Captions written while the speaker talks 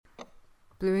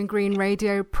Blue and Green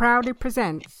Radio proudly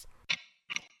presents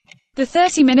the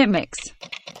 30-minute mix.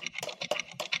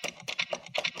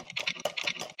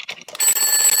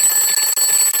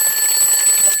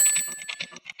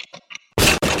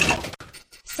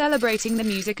 Celebrating the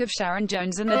music of Sharon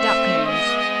Jones and the Duck Moons.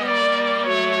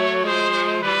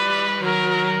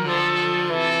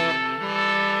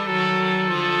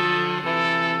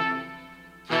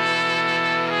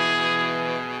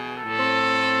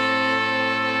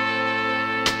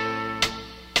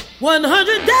 One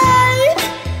 100 days,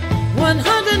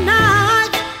 100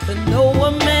 nights to know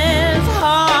a man's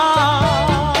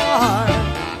heart.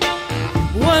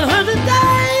 100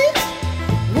 days,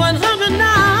 100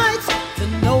 nights to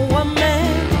know a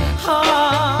man's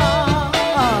heart.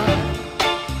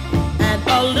 And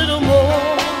a little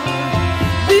more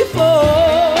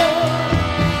before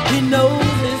he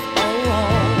knows his own.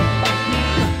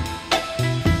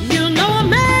 You know a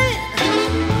man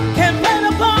can play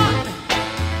the part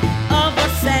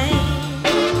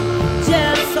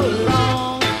just so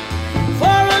long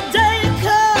for a day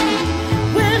come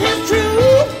when his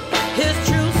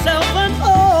true self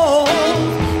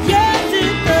unfolds. Yes,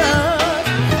 it does.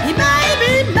 He may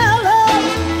be mellow,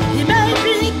 he may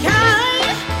be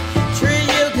kind, treat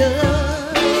you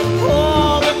good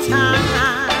all the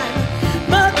time,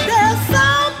 but there's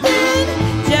something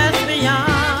just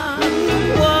beyond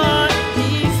what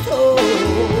he's told.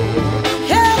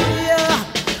 Hell yeah,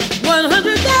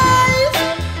 100 days,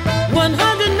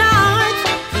 100 nights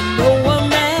to know a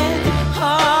man's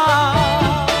heart.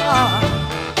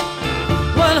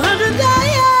 100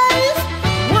 days,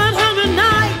 100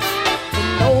 nights to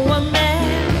know a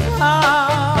man's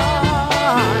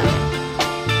heart.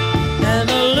 And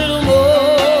a little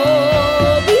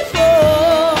more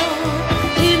before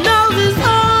he knows his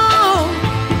own.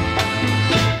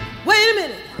 Wait a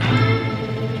minute.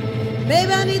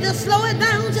 Maybe I need to slow it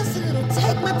down just a little.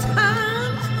 Take my time.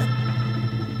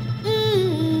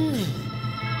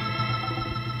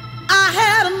 I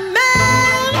had a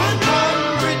man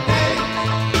 100 days,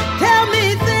 tell me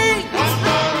things,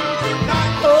 100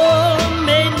 nights, oh,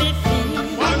 made me feel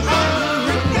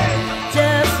 100 days,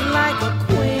 just like a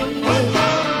queen.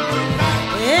 100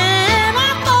 And I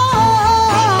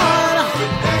thought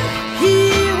he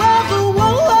was the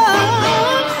one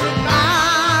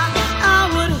I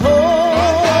would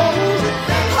hold.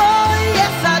 Oh,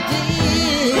 yes, I did.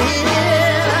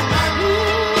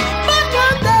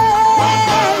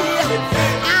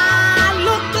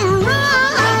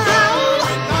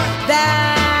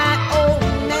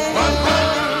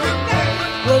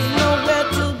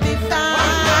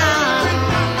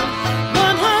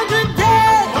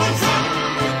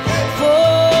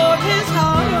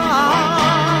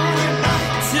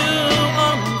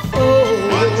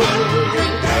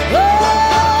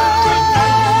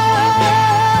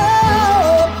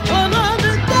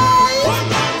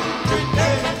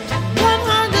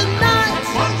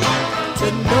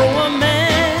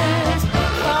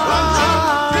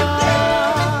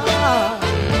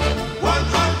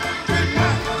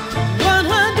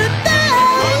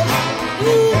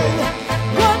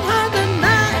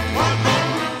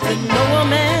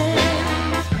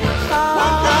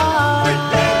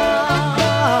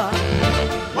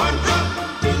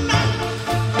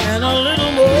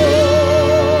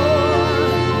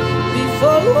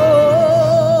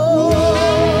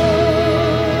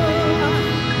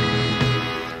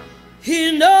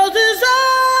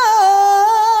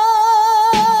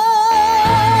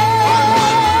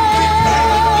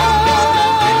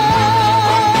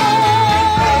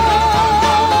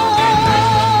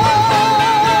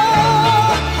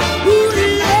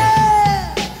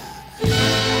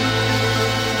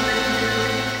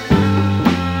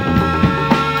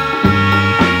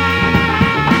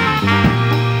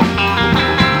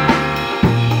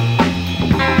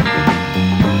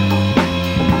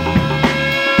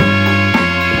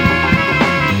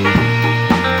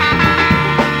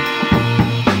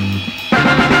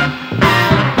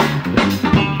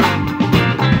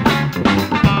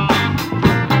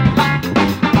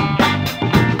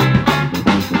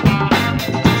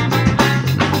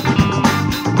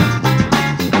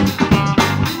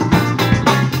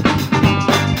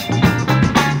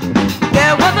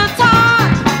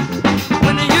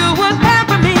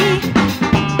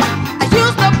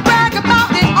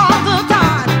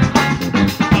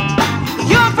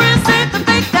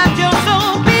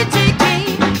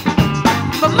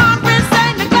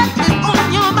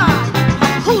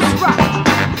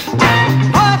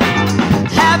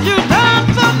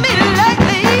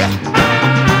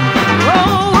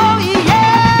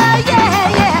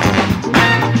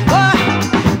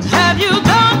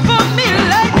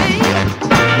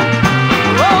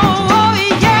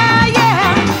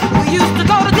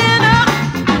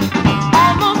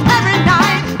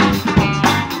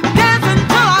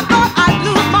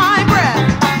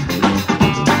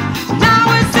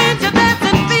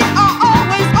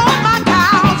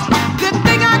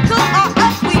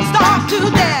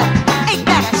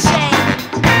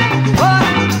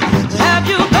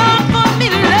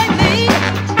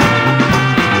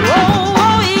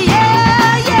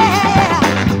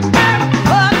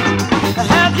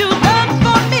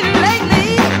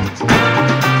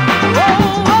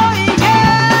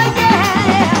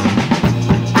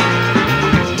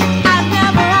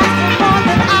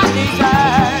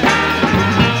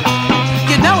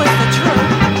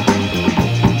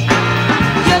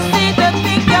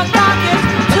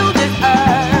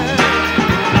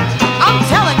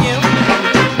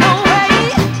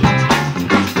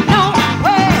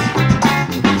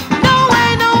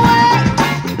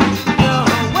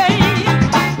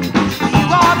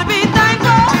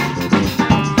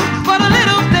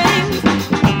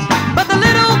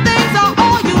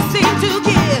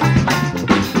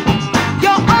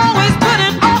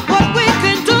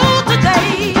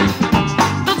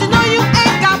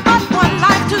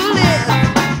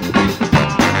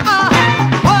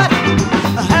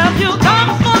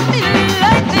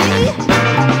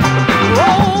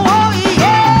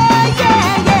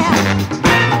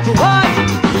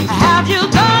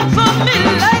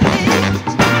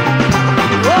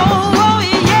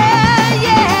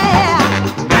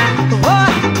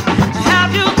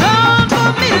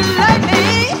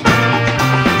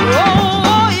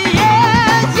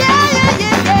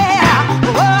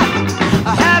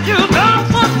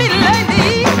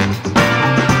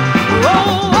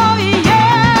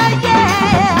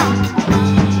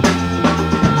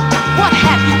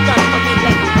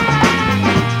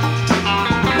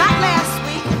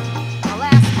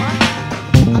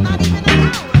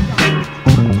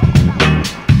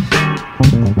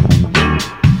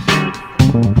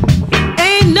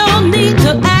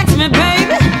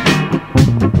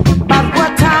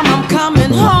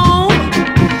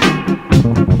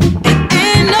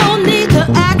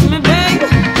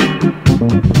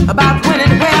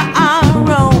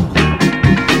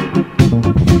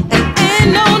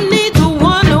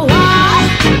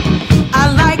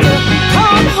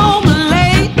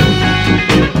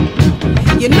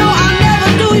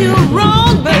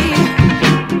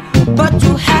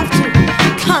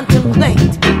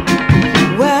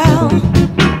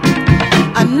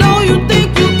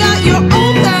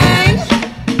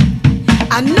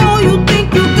 know you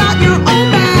think you got your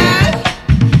own bag,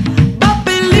 but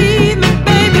believe me,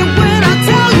 baby, when I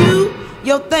tell you,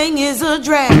 your thing is a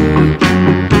drag.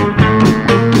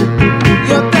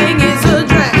 Your thing is a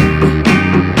drag.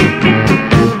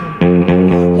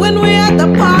 When we're at the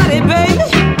party, baby,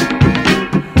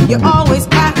 you're always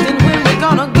asking when we're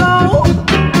gonna go.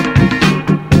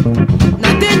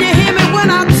 Now didn't you hear me when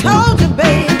I told you,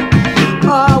 babe?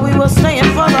 Oh, we were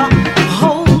staying for the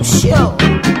whole show.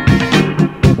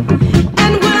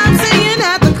 And when I'm singing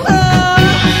at the club,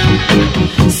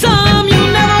 some you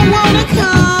never wanna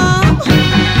come.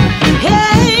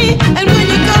 Hey, and when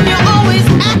you come, you're always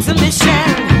asking me,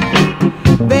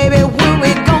 Sharon, baby, when we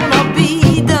gonna be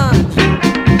done?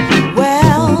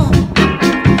 Well,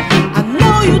 I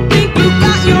know you think you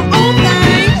got your own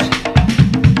thing.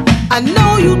 I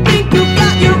know you think you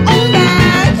got your own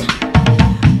bag,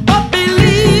 but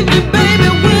believe me, baby,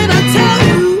 when I tell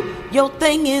you, your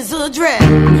thing is a drag.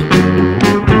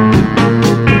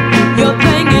 Your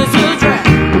thing is a drag.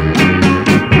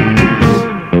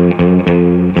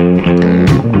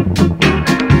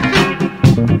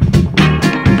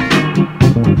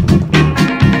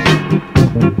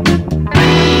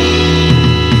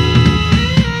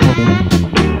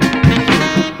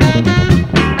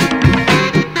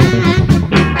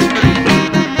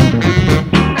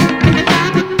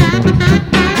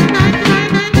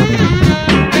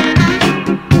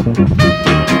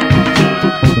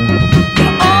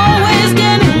 Always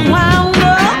getting wound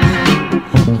up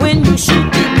when you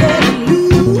should be getting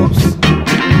loose.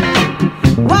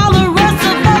 While the rest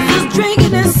of us is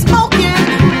drinking and smoking,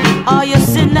 or you're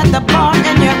sitting at the bar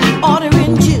and you're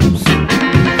ordering juice.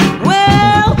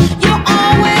 Well, you're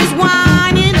always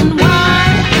whining and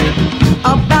whining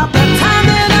about the time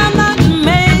that I'm not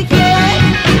making.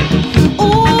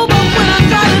 Ooh, but when I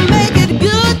try to make it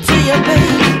good to you,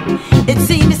 babe, it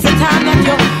seems it's the time that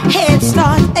your head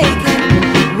starts aching.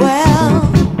 Well,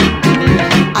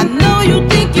 I know you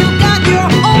think you got your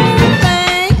own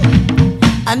thing.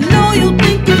 I know you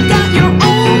think you got your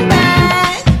own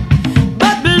bag,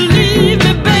 but believe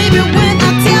me, baby, when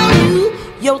I tell you,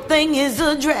 your thing is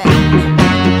a drag.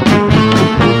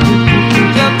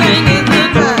 Your thing is a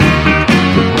drag.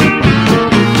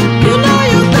 You know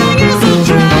your thing is a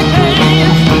drag, baby.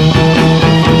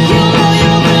 You know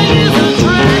your thing is a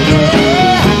drag,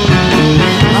 yeah.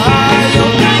 Ah, your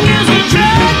thing is a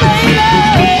drag, baby.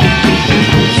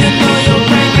 You know your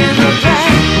thing is a drag.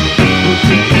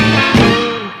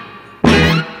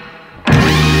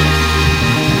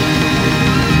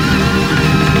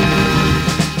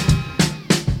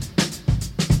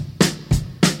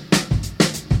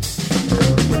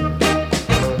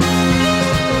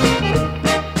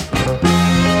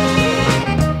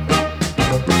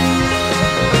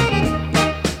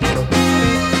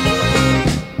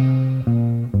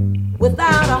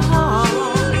 Without a heart,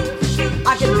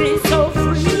 I can be so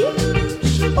free.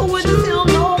 I wouldn't feel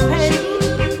no pain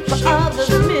for others'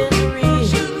 misery.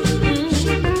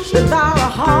 Without a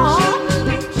heart,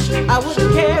 I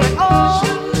wouldn't care at all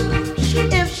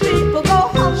if people go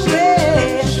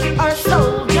hungry or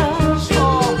soldiers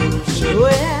fall.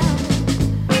 Well,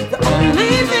 the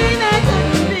only thing that can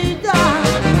be done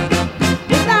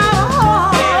without a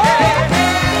heart,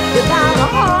 without a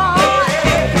heart,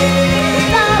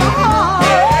 without a heart,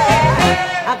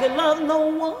 I can love no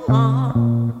one.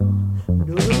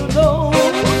 No, no, no.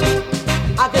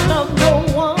 I can love no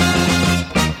one.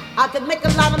 I can make a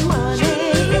lot of money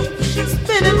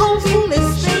spending on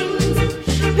foolish things,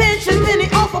 pinching penny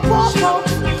off a poor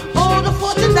folks. All the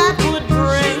fortune that would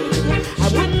bring, I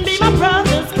wouldn't be my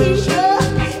brother's keeper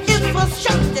if for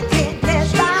sure you can't get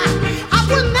by. I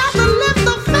wouldn't have to lift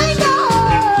a finger.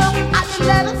 I could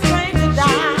let a stranger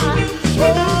die.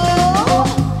 Oh,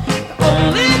 the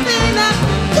only thing that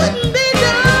couldn't be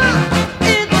done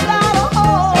is without a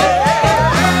heart,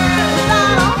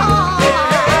 without a heart,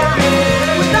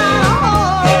 without a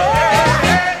heart.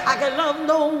 I can love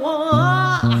no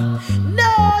one.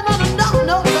 No, no, no,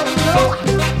 no, no, no, no.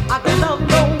 I can love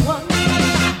no one.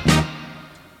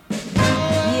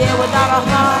 Yeah, without a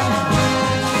heart,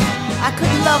 I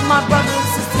couldn't love my brothers and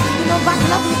sisters. You know, by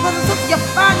loving brothers and sisters, you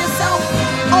find yourself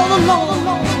all alone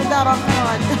without a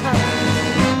heart.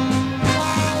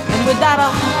 And without a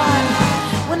heart,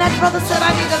 when that brother said,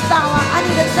 I need $1, I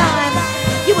need a dime,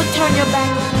 you would turn your back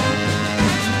on me.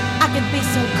 I could be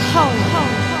so cold.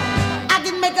 I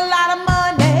can make a lot of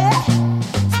money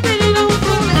spending on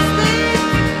foolish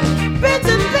things,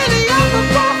 pinching penny on the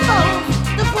poor folks,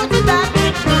 the fortune that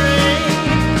would bring.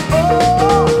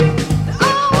 Oh, the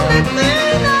only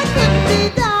thing that could be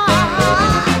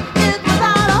done is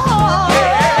without a heart,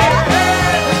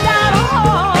 without a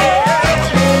heart.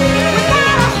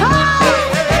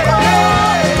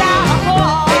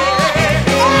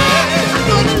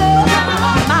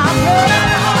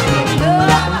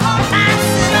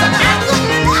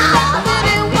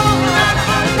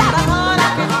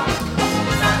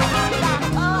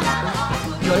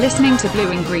 You're listening to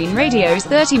Blue and Green Radio's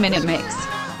 30-minute mix.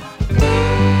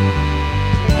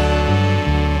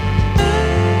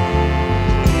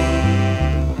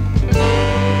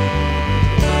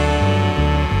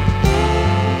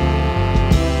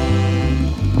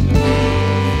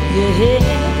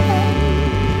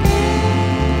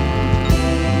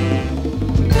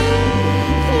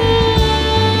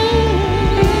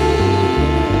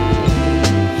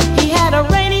 He had a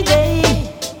rainy day.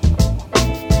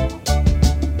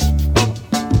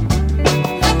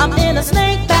 I'm in a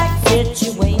snake back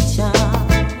situation.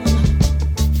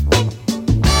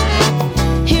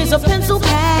 Here's a pencil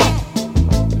pad.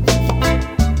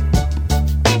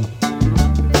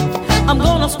 I'm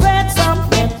gonna spread some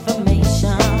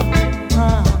information.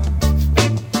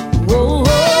 Whoa,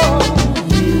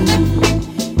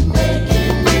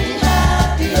 making me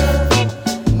happier.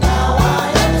 Now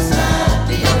I am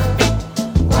snappier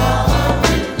while I'm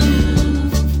with you.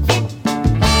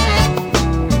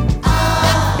 I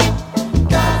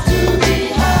got to be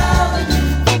having you,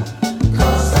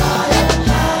 'cause I am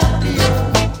happier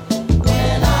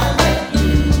when I'm with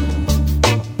you.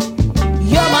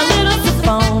 You're my little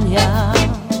symphonia,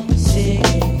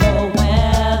 singing the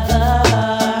weather.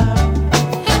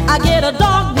 I get a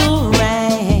dark blue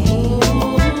rain.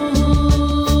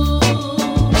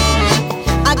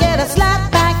 I get a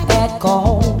slapback echo.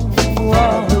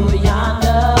 Blue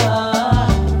yonder.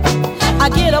 I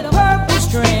get a purple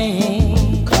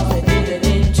string, 'cause I did it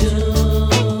in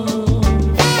June.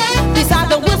 Beside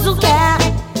the whistle cap,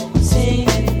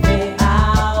 singing the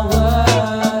hours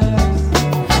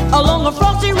along a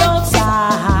frosty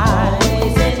roadside.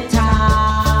 Always in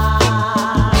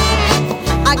time.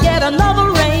 I get another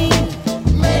rain,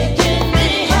 making me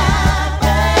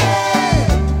happy.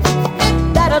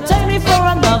 That'll take me for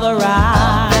another ride.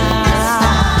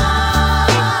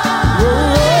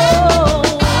 Whoa,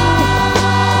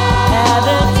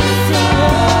 haven't you seen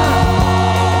her?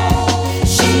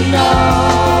 She knows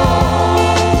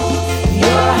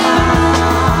you're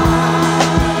high.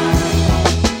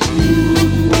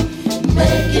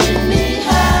 Making me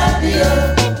happier.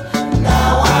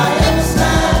 Now I am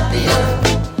snappier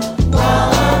while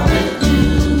I'm with you.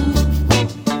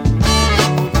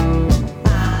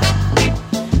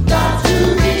 Got to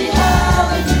be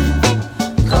having you,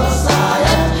 'cause I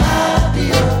am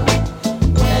happier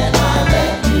when I'm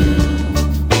with you.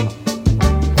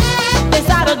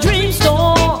 Inside a dream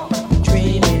storm,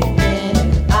 dreaming in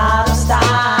and out of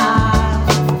style.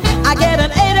 I get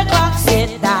an 8 o'clock sit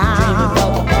down. Dreaming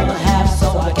of another half so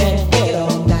I can get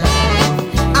on down.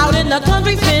 Out in the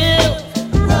country field,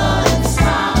 running,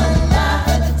 smiling,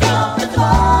 laughing, jumping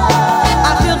high.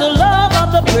 I feel the love of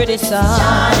the pretty sun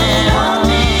shining on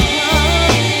me.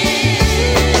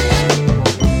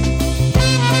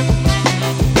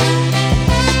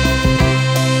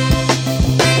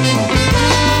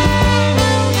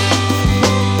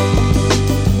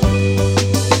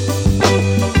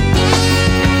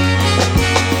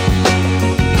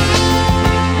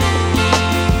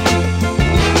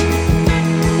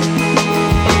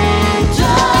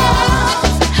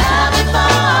 Just having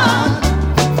fun,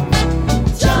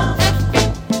 jumping,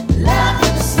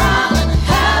 laughing,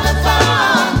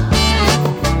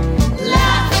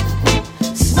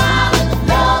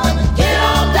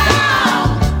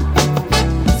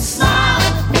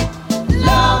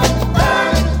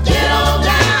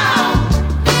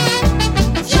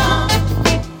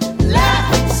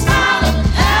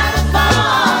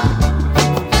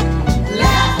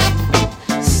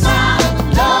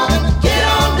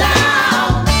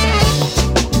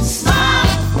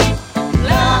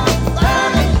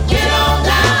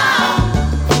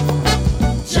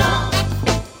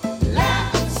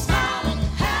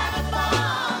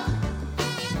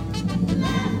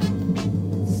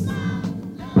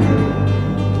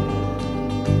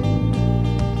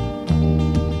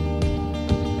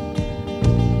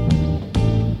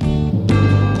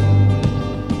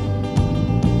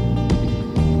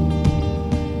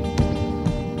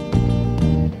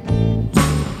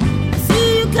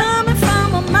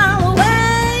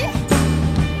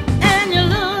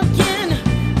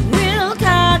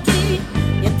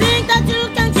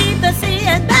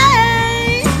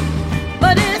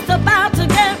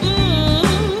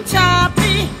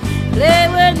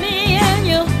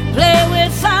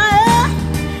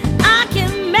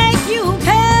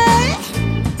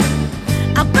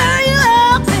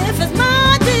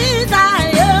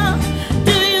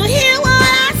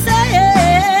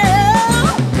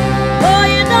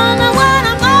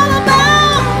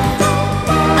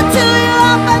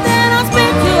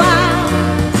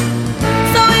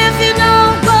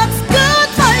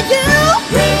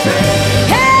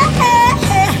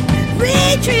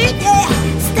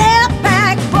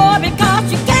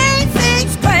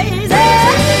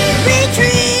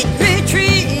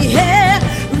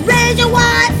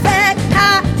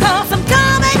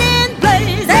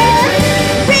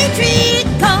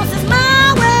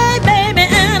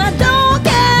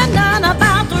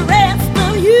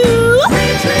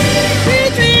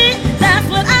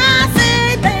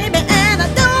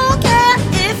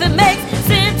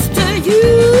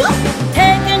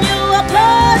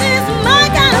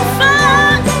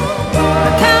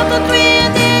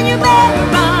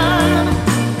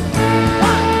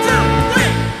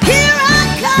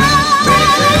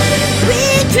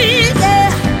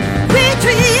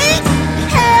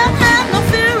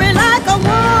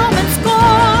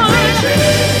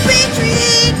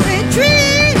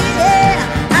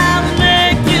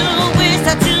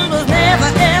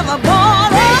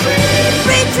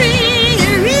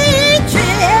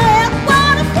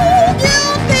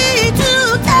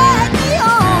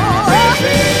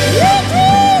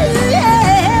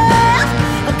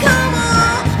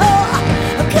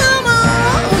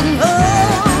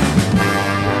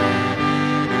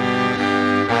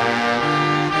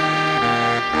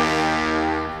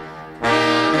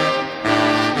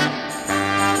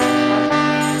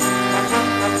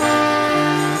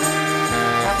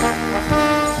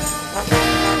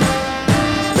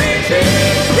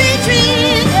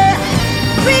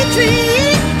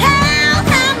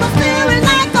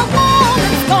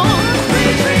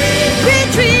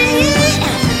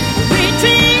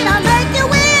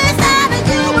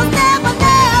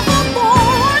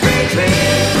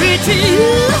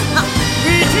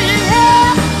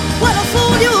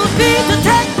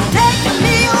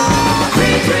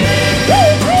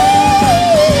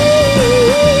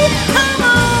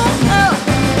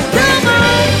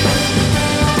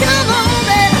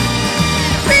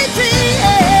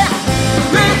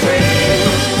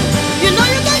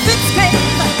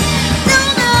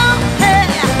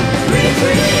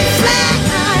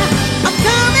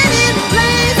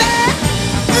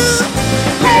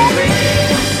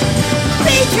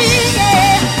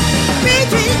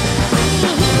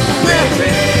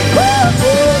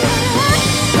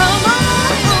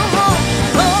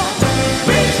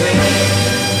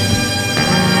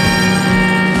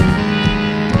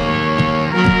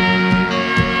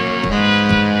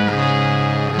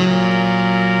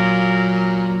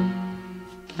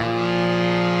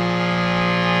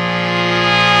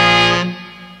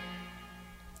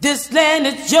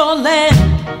 land is your land.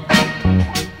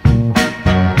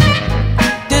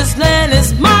 This land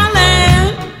is my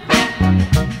land.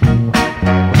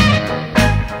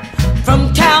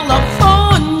 From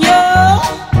California,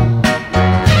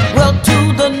 well,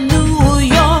 to the New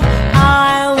York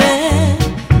Island.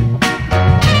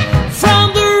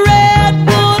 From the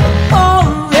Redwood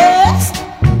Forest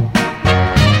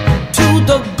to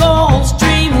the Gulf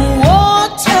Stream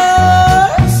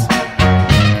waters.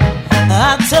 I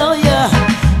tell ya,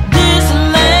 this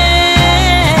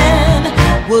land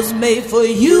was made for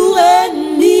you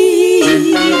and me.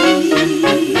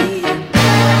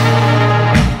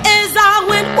 As I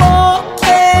went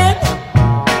walking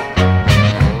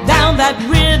down that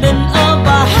ribbon of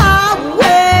a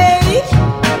highway,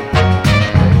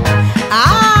 I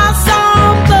saw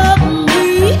above me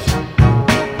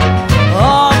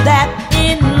all that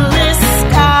endless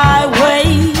skyway.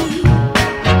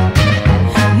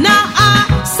 Now I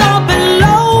saw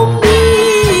below me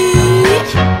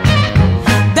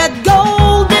that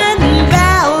golden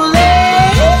valley,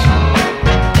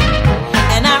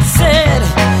 and I said,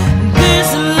 this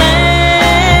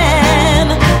land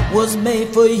was made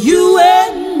for you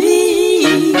and me.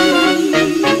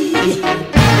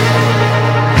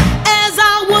 As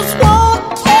I was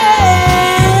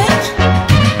walking,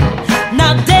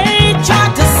 now they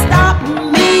tried to stop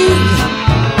me.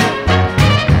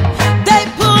 They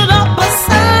put up a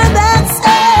sign that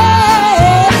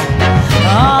said,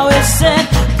 oh, it said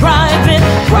private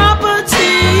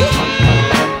property.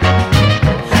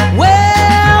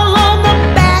 Well, on the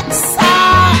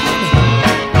backside,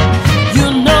 you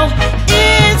know,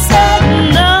 it said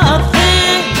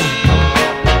nothing.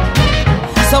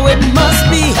 So it must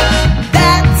be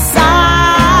that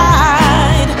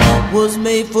side was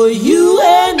made for you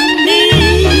and me.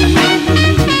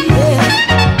 Yeah.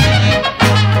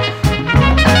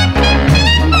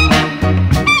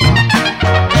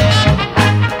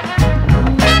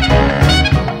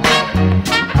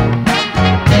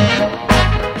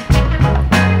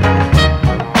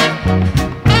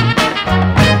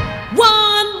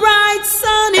 One bright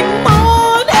sunny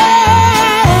morning,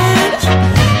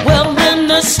 well, in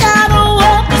the shadow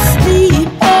of the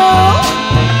steeple,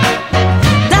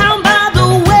 down by the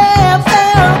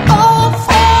welfare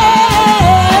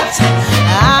office,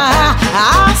 I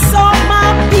saw my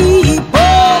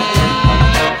people.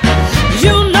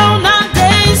 You know, now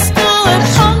they stood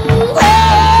hungry.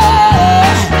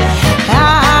 I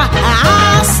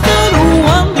stood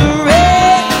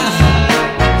wondering.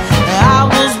 I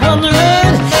was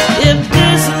wondering if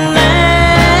this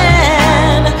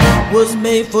land was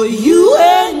made for you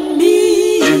and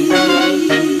me.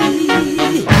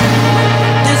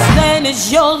 This land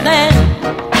is your land.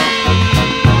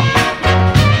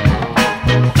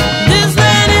 This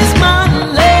land is my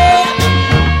land.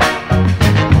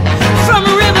 From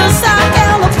Riverside,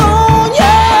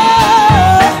 California,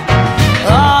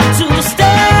 to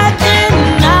Staten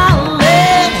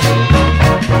Island.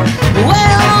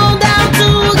 Well, on down to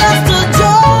Augusta,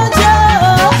 Georgia.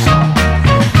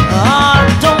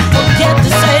 Don't forget to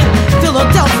say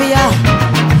Philadelphia.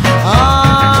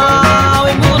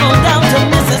 We moved on down to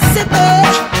Mississippi.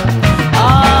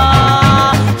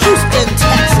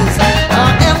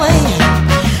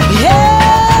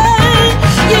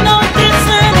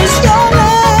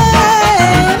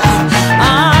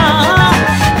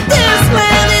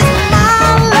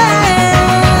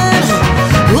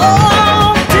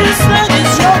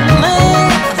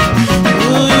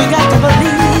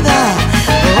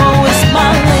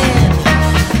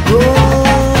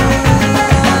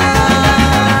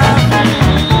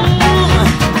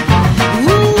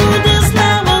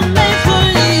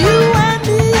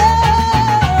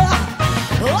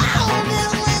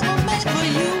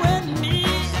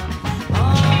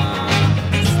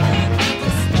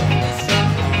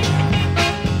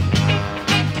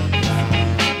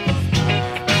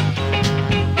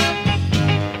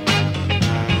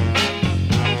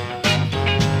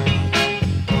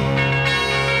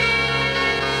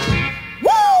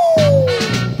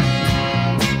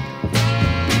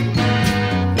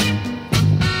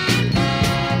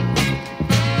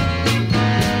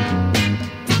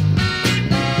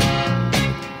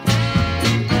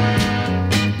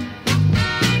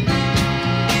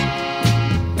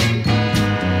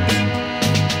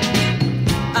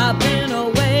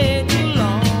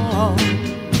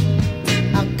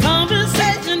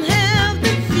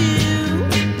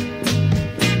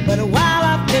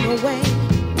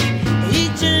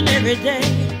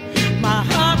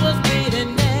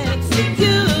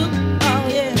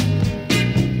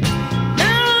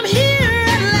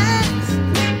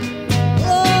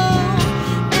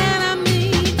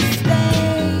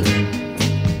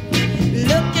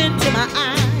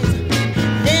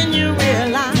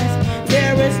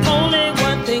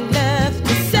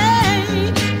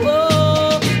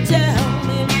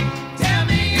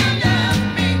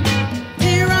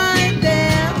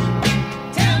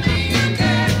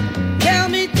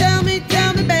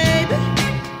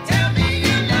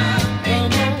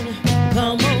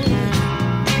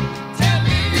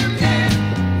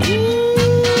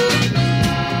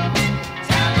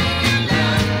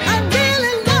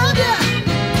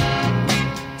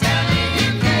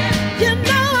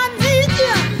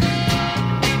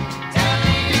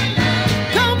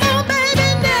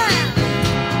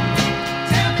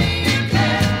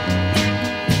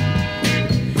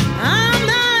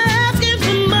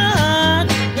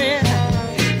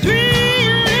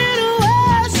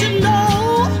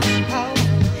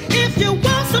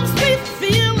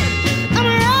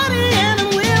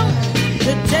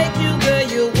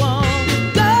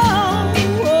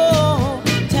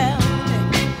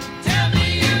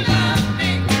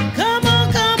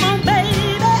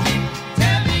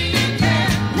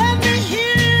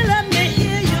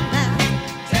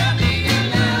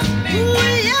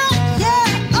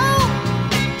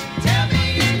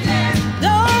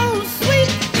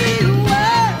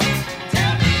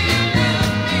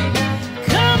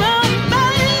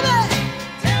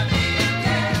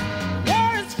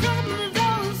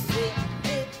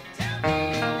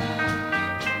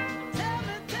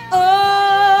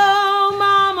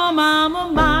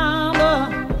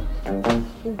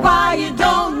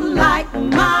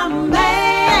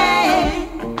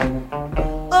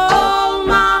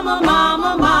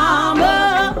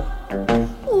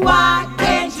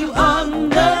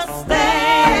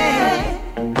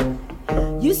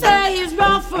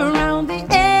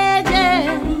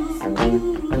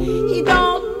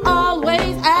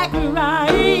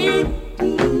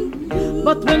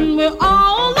 me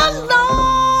all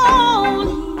alone.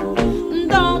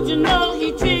 Don't you know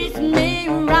he treats me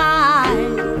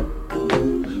right?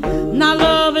 Now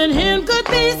loving him could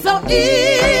be so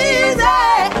easy.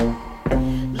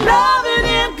 Loving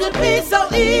him could be so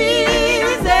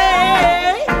easy.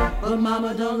 But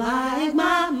mama don't like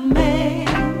my man.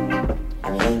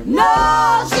 No,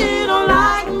 she